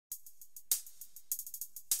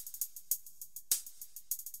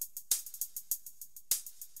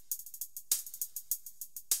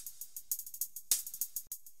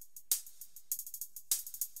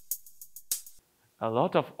A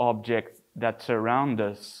lot of objects that surround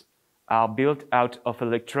us are built out of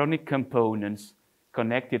electronic components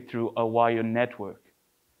connected through a wire network.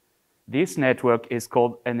 This network is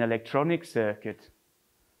called an electronic circuit.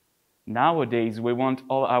 Nowadays, we want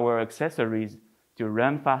all our accessories to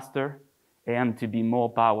run faster and to be more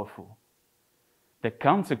powerful. The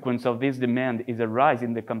consequence of this demand is a rise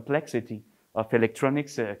in the complexity of electronic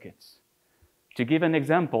circuits. To give an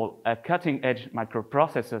example, a cutting-edge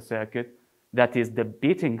microprocessor circuit that is the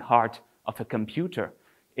beating heart of a computer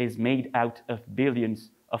is made out of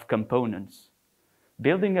billions of components.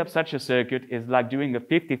 Building up such a circuit is like doing a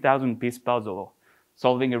 50,000-piece puzzle,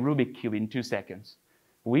 solving a Rubik's Cube in 2 seconds.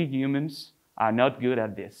 We humans are not good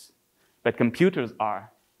at this, but computers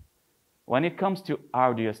are. When it comes to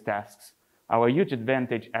arduous tasks, our huge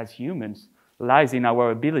advantage as humans lies in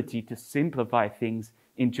our ability to simplify things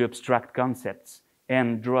into abstract concepts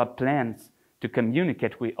and draw up plans to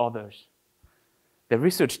communicate with others. The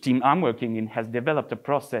research team I'm working in has developed a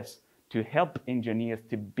process to help engineers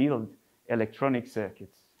to build electronic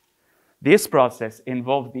circuits. This process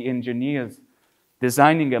involves the engineers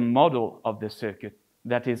designing a model of the circuit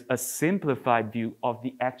that is a simplified view of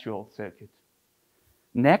the actual circuit.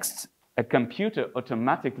 Next, a computer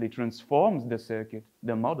automatically transforms the circuit,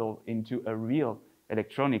 the model, into a real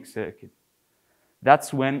electronic circuit.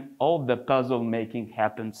 That's when all the puzzle making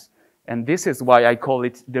happens, and this is why I call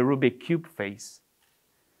it the Rubik's Cube phase.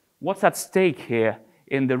 What's at stake here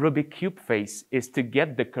in the Rubik's Cube phase is to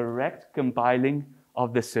get the correct compiling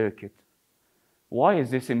of the circuit. Why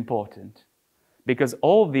is this important? Because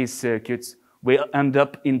all these circuits will end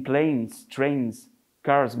up in planes, trains,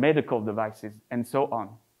 cars, medical devices, and so on.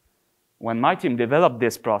 When my team developed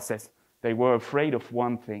this process, they were afraid of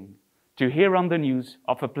one thing: to hear on the news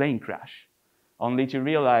of a plane crash, only to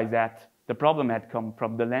realize that the problem had come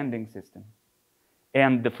from the landing system.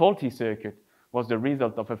 And the faulty circuit was the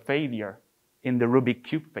result of a failure in the Rubik's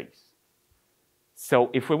Cube phase. So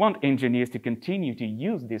if we want engineers to continue to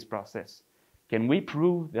use this process, can we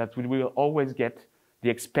prove that we will always get the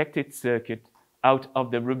expected circuit out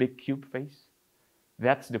of the Rubik's Cube phase?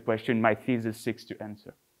 That's the question my thesis seeks to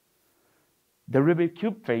answer. The Rubik's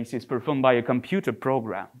Cube phase is performed by a computer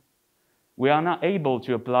program. We are now able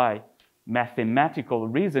to apply mathematical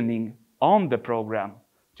reasoning on the program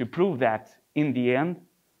to prove that, in the end,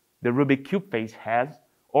 the Rubik's Cube phase has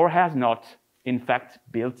or has not, in fact,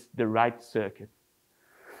 built the right circuit.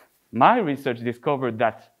 My research discovered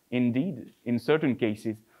that, indeed, in certain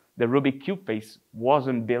cases, the Rubik's Cube phase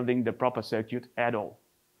wasn't building the proper circuit at all.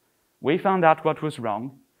 We found out what was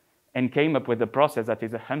wrong and came up with a process that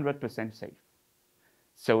is 100% safe.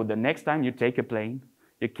 So the next time you take a plane,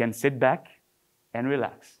 you can sit back and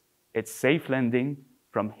relax. It's safe landing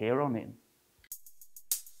from here on in.